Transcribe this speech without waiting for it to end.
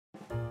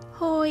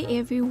Hi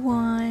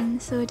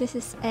everyone, so this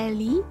is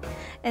Ellie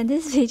and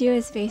this video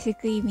is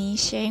basically me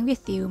sharing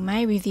with you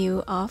my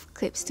review of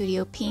Clip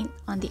Studio Paint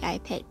on the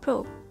iPad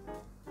Pro.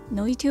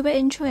 No YouTuber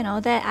intro and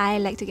all that, I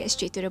like to get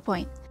straight to the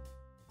point.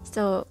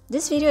 So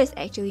this video is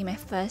actually my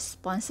first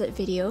sponsored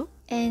video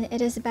and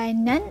it is by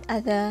none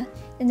other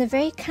than the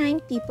very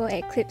kind people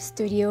at Clip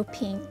Studio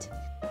Paint.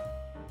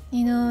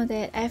 You know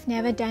that I've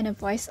never done a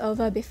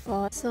voiceover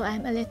before, so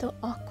I'm a little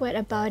awkward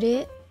about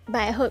it.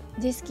 But I hope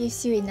this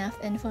gives you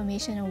enough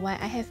information on why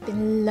I have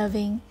been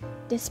loving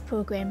this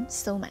program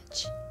so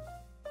much.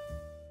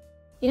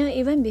 You know,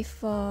 even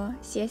before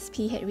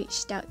CSP had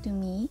reached out to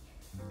me,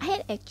 I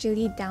had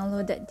actually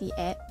downloaded the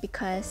app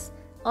because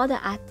all the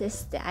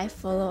artists that I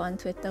follow on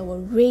Twitter were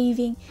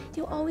raving.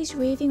 They were always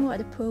raving about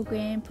the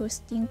program,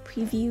 posting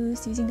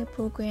previews using the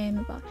program,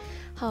 about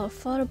how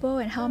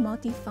affordable and how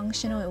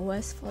multifunctional it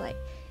was for like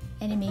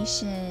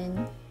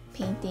animation,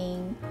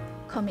 painting,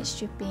 comic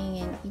stripping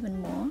and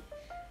even more.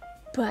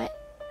 But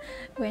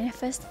when I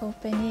first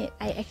opened it,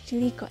 I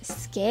actually got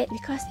scared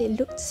because it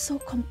looked so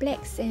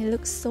complex and it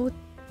looked so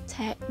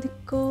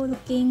technical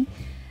looking.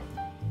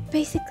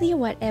 Basically,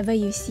 whatever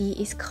you see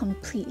is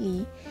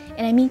completely,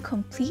 and I mean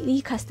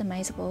completely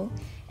customizable.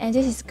 And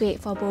this is great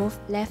for both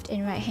left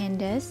and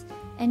right-handers.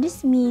 And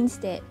this means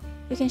that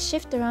you can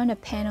shift around the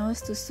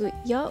panels to suit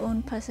your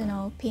own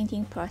personal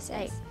painting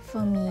process.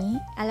 For me,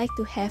 I like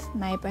to have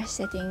my brush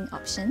setting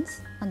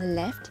options on the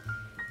left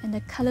and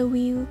the color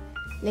wheel,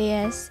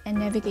 layers and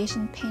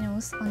navigation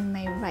panels on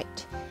my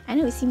right. I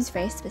know it seems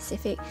very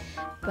specific,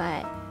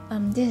 but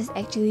this is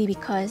actually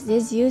because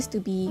this used to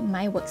be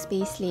my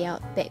workspace layout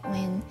back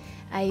when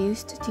I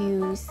used to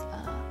use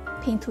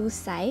Paint Tool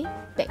Sci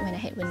back when I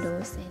had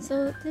Windows. And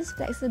so this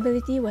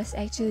flexibility was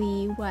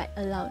actually what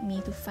allowed me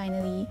to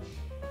finally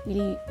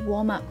really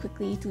warm up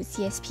quickly to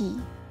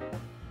CSP.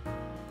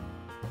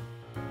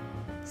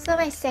 So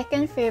my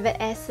second favorite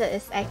asset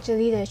is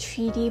actually the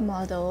 3D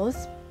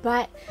models,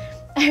 but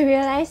I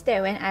realized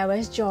that when I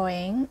was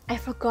drawing, I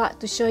forgot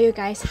to show you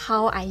guys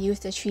how I use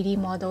the 3D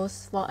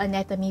models for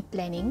anatomy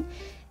planning.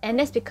 And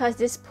that's because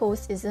this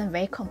post isn't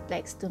very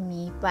complex to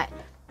me, but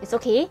it's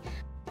okay.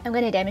 I'm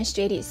going to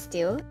demonstrate it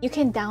still. You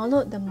can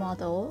download the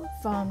model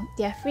from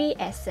their free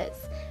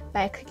assets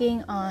by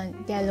clicking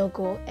on their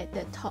logo at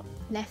the top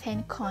left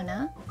hand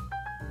corner.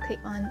 Click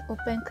on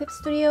Open Clip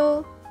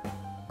Studio,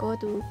 go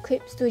to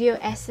Clip Studio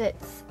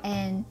Assets,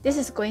 and this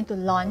is going to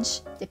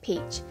launch the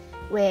page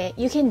where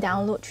you can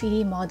download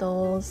 3D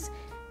models,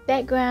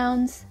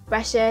 backgrounds,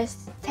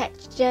 brushes,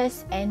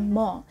 textures, and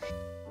more.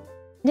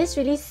 This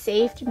really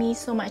saved me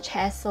so much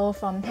hassle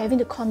from having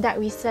to conduct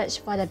research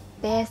for the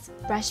best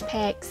brush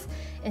packs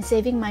and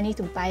saving money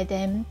to buy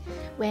them.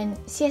 When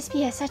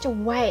CSP has such a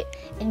wide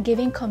and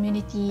giving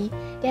community,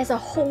 there's a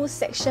whole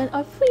section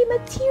of free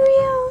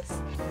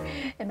materials.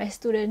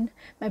 And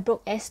my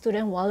broke-ass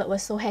student wallet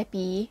was so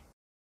happy.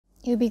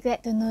 You'll be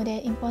glad to know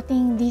that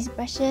importing these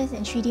brushes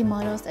and 3D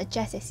models are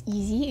just as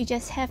easy. You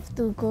just have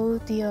to go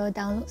to your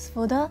downloads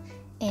folder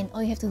and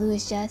all you have to do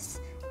is just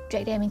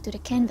drag them into the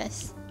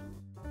canvas.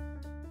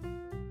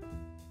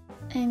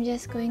 I'm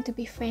just going to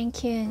be frank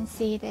here and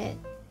say that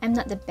I'm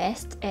not the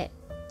best at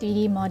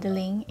 3D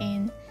modeling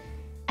and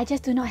I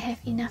just do not have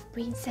enough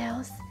brain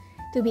cells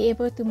to be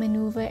able to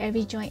maneuver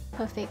every joint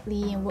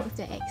perfectly and work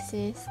the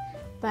axis.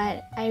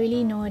 But I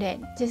really know that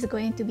this is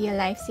going to be a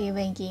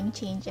lifesaver and game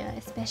changer,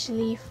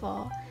 especially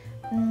for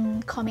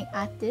comic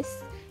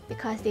artists,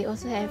 because they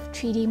also have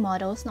 3D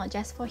models not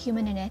just for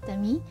human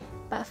anatomy,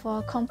 but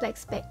for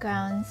complex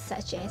backgrounds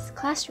such as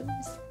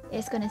classrooms.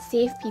 It's going to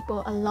save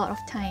people a lot of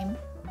time.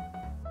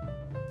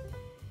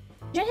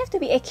 You don't have to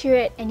be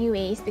accurate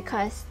anyways,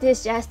 because this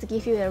is just to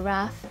give you a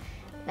rough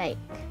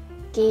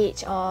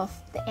gauge of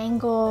the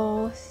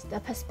angles, the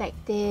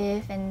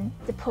perspective, and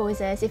the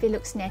poses, if it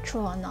looks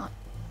natural or not.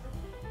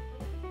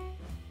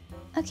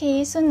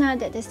 Okay, so now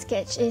that the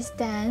sketch is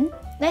done,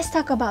 let's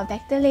talk about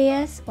vector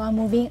layers while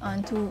moving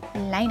on to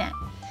line art.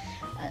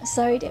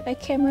 Sorry that my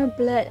camera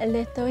blurred a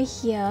little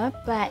here,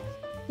 but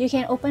you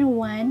can open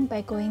one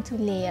by going to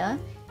Layer,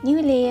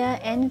 New Layer,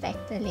 and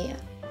Vector Layer.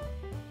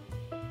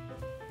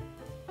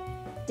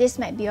 This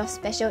might be of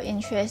special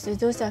interest to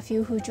those of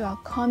you who draw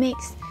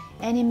comics,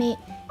 animate,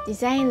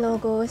 design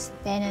logos,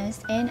 banners,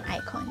 and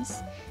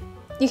icons.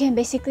 You can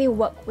basically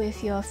work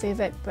with your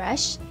favorite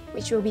brush,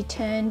 which will be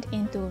turned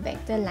into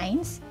vector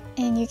lines,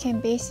 and you can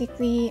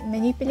basically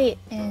manipulate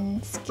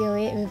and scale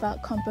it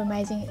without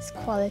compromising its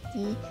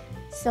quality.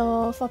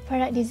 So for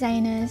product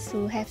designers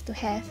who have to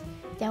have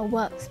their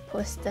works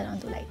posted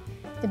onto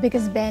the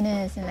biggest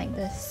banners and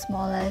the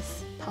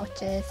smallest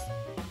pouches,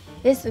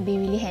 this would be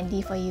really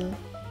handy for you.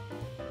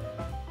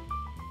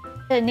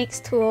 The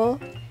next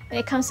tool when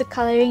it comes to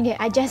coloring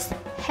that I just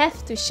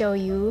have to show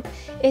you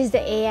is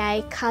the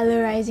AI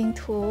Colourizing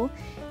tool.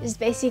 It's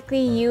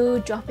basically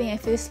you dropping a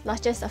few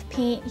splotches of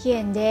paint here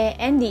and there,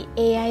 and the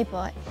AI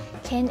bot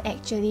can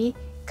actually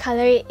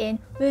color it in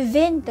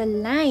within the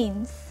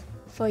lines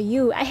for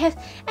you. I have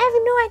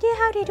no idea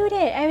how they do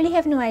that. I really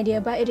have no idea,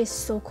 but it is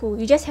so cool.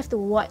 You just have to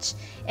watch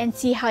and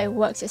see how it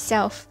works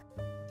yourself.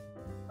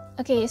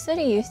 Okay, so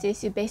to use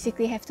this, you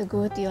basically have to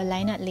go to your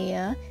line art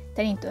layer,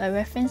 turn into a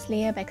reference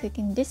layer by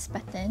clicking this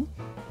button,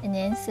 and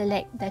then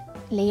select the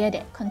layer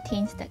that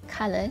contains the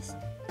colors.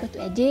 Go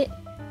to edit,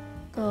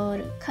 go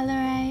to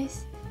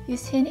colorize,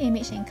 use hidden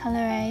image and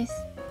colorize,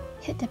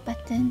 hit the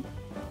button,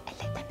 and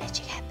let the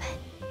magic happen.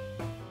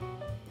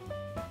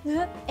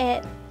 Look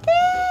at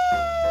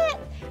that!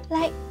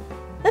 Like,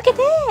 look at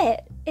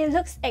that! It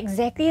looks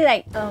exactly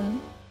like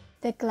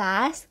the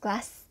glass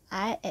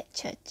art at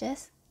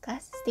churches.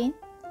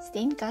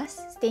 Stained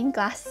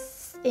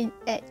glass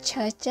at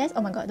churches.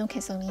 Oh my god, don't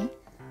cancel me.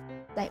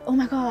 Like, oh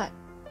my god,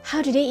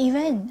 how do they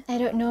even? I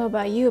don't know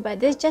about you, but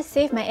this just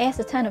saved my ass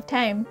a ton of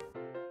time.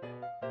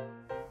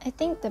 I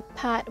think the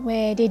part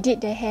where they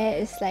did the hair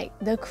is like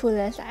the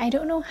coolest. I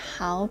don't know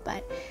how,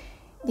 but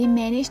they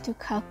managed to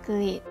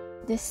calculate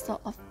this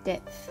sort of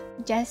depth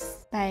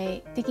just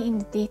by taking in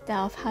the data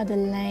of how the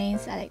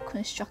lines are like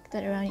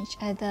constructed around each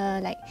other.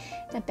 Like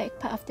the back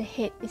part of the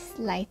head is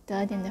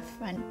lighter than the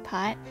front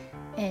part,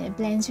 and it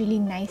blends really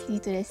nicely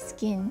to the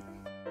skin.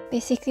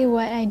 Basically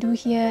what I do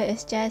here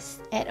is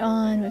just add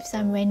on with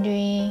some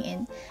rendering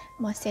and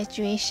more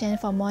saturation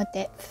for more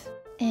depth,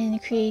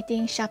 and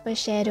creating sharper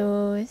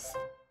shadows.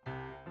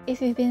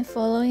 If you've been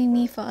following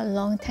me for a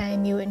long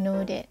time, you would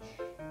know that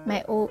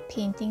my old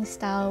painting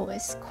style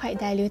was quite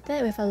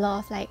diluted with a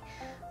lot of like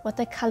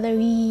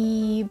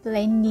watercolory,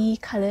 blendy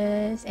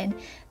colors, and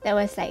that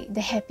was like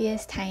the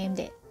happiest time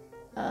that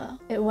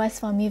it was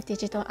for me with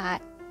digital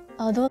art.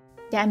 Although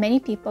there are many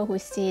people who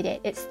say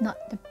that it's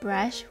not the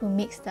brush who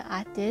makes the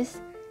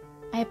artist,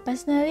 I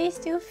personally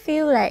still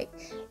feel like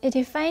it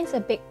defines a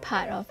big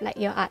part of like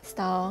your art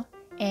style,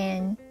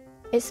 and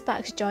it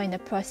sparks joy in the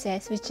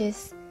process, which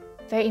is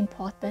very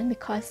important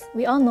because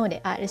we all know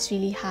that art is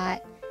really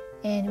hard,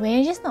 and when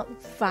you're just not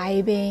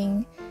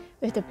vibing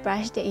with the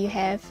brush that you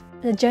have,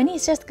 the journey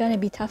is just gonna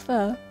be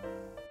tougher.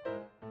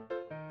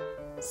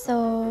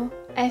 So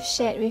I've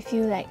shared with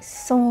you like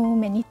so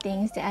many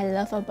things that I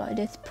love about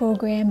this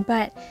program,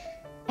 but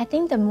I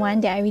think the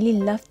one that I really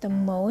love the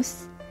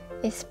most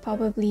is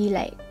probably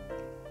like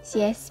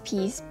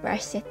CSP's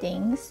brush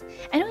settings.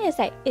 I know it's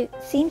like, it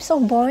seems so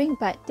boring,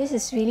 but this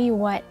is really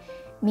what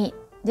made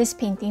this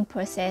painting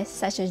process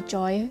such a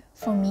joy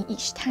for me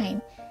each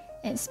time.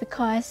 And it's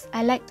because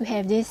I like to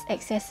have this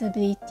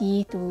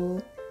accessibility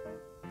to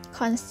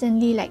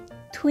constantly like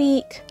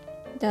tweak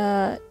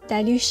the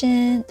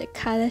dilution, the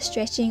color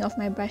stretching of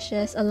my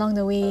brushes along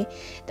the way,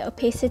 the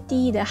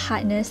opacity, the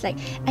hardness. Like,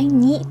 I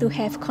need to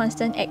have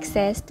constant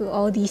access to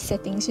all these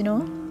settings, you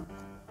know?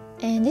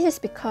 And this is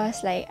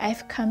because like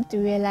I've come to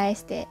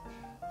realize that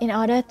in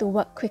order to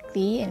work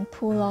quickly and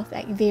pull off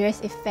like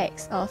various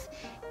effects of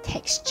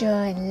texture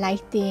and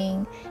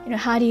lighting, you know,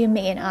 how do you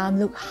make an arm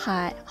look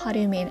hard? How do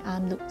you make an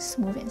arm look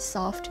smooth and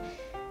soft?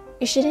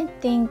 You shouldn't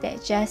think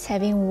that just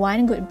having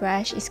one good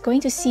brush is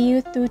going to see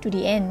you through to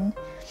the end.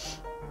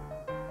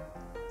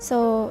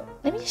 So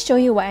let me show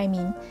you what I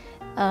mean.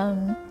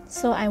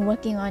 So I'm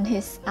working on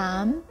his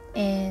arm,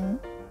 and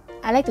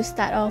I like to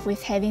start off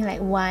with having like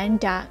one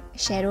dark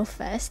shadow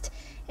first,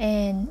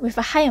 and with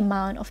a high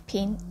amount of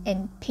paint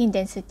and paint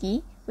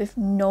density with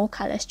no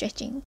color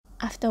stretching.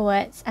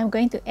 Afterwards, I'm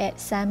going to add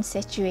some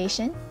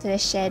saturation to the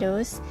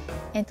shadows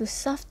and to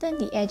soften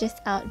the edges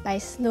out by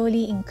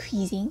slowly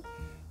increasing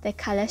the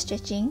color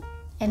stretching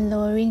and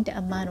lowering the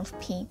amount of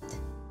paint.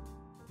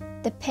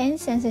 The pen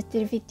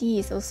sensitivity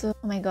is also,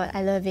 oh my god,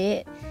 I love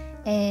it.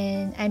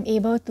 And I'm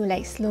able to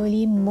like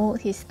slowly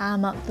mold his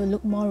arm up to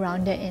look more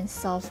rounded and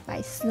soft by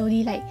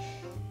slowly like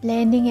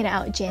blending it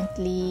out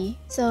gently.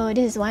 So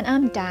this is one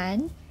arm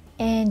done,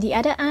 and the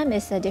other arm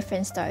is a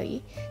different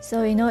story.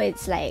 So you know,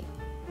 it's like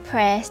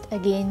pressed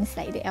against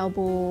like the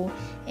elbow,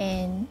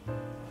 and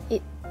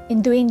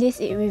in doing this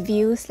it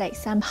reveals like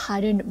some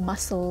hardened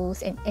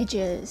muscles and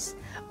edges.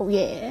 Oh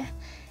yeah.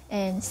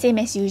 And same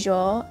as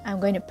usual, I'm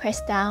going to press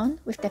down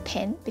with the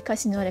pen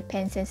because you know the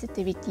pen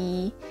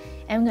sensitivity.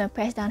 I'm going to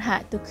press down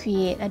hard to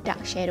create a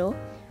dark shadow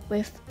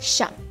with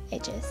sharp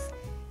edges,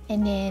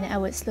 and then I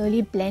would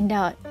slowly blend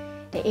out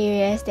the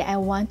areas that I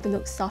want to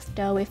look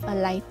softer with a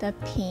lighter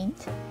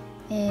paint,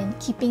 and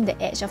keeping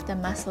the edge of the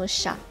muscle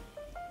sharp,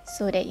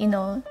 so that, you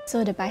know,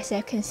 so the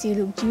bicep can still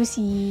look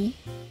juicy.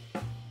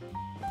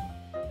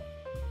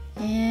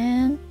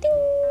 And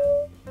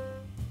ding!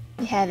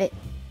 We have it.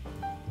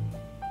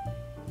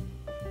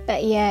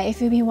 But yeah,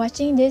 if you've been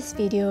watching this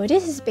video,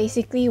 this is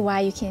basically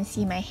why you can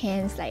see my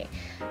hands like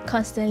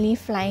constantly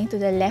flying to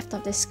the left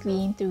of the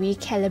screen to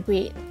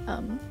recalibrate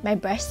my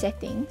brush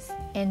settings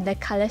and the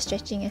color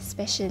stretching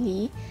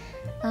especially.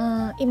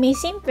 It may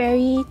seem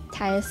very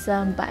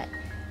tiresome, but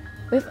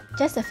with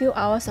just a few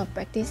hours of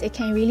practice, it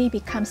can really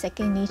become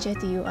second nature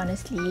to you,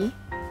 honestly.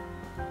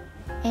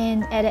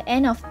 And at the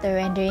end of the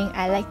rendering,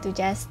 I like to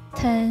just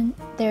turn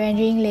the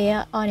rendering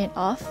layer on and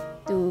off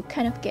to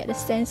kind of get a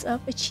sense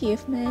of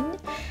achievement.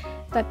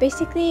 But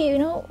basically, you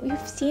know,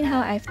 you've seen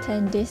how I've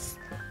turned this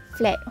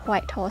flat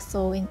white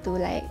torso into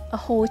like a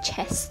whole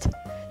chest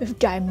with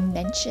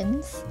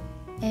dimensions.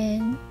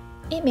 And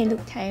It may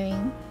look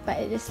tiring, but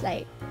it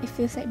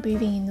feels like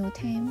breathing in no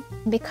time.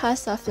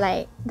 Because of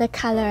like the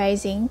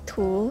colorizing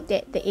tool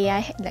that the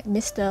AI, like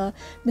Mr.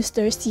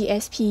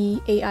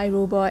 CSP AI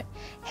robot,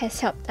 has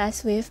helped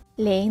us with,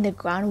 laying the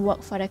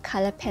groundwork for the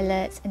color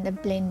palettes and the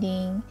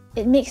blending,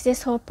 it makes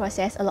this whole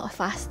process a lot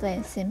faster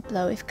and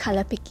simpler with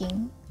color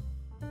picking.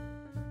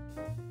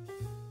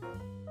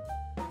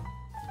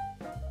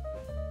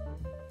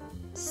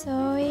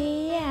 So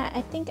yeah,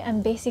 I think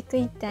I'm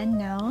basically done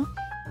now.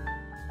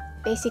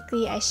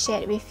 Basically, I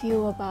shared with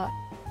you about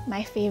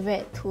my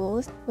favorite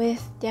tools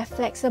with their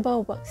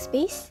flexible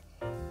workspace,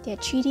 their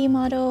 3D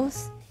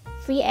models,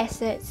 free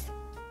assets,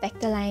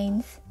 vector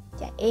lines,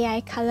 their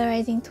AI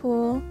colorizing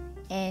tool,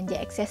 and their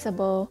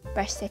accessible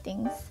brush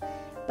settings.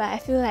 But I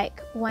feel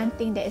like one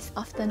thing that is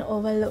often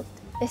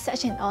overlooked is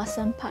such an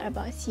awesome part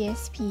about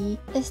CSP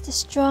is the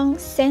strong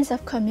sense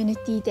of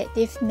community that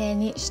they've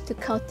managed to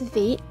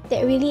cultivate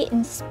that really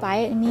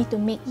inspired me to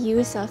make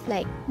use of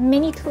like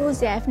many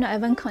tools that I've not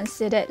even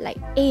considered, like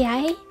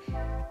AI?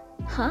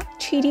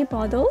 3D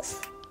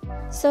models?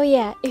 So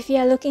yeah, if you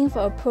are looking for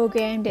a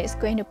program that's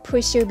going to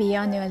push you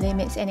beyond your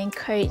limits and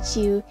encourage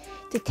you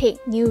to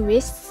take new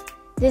risks,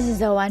 this is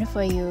the one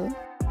for you.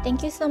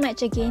 Thank you so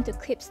much again to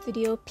Clip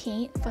Studio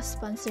Paint for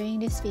sponsoring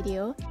this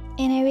video,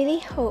 and I really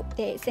hope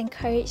that it's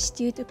encouraged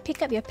you to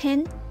pick up your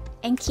pen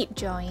and keep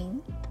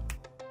drawing.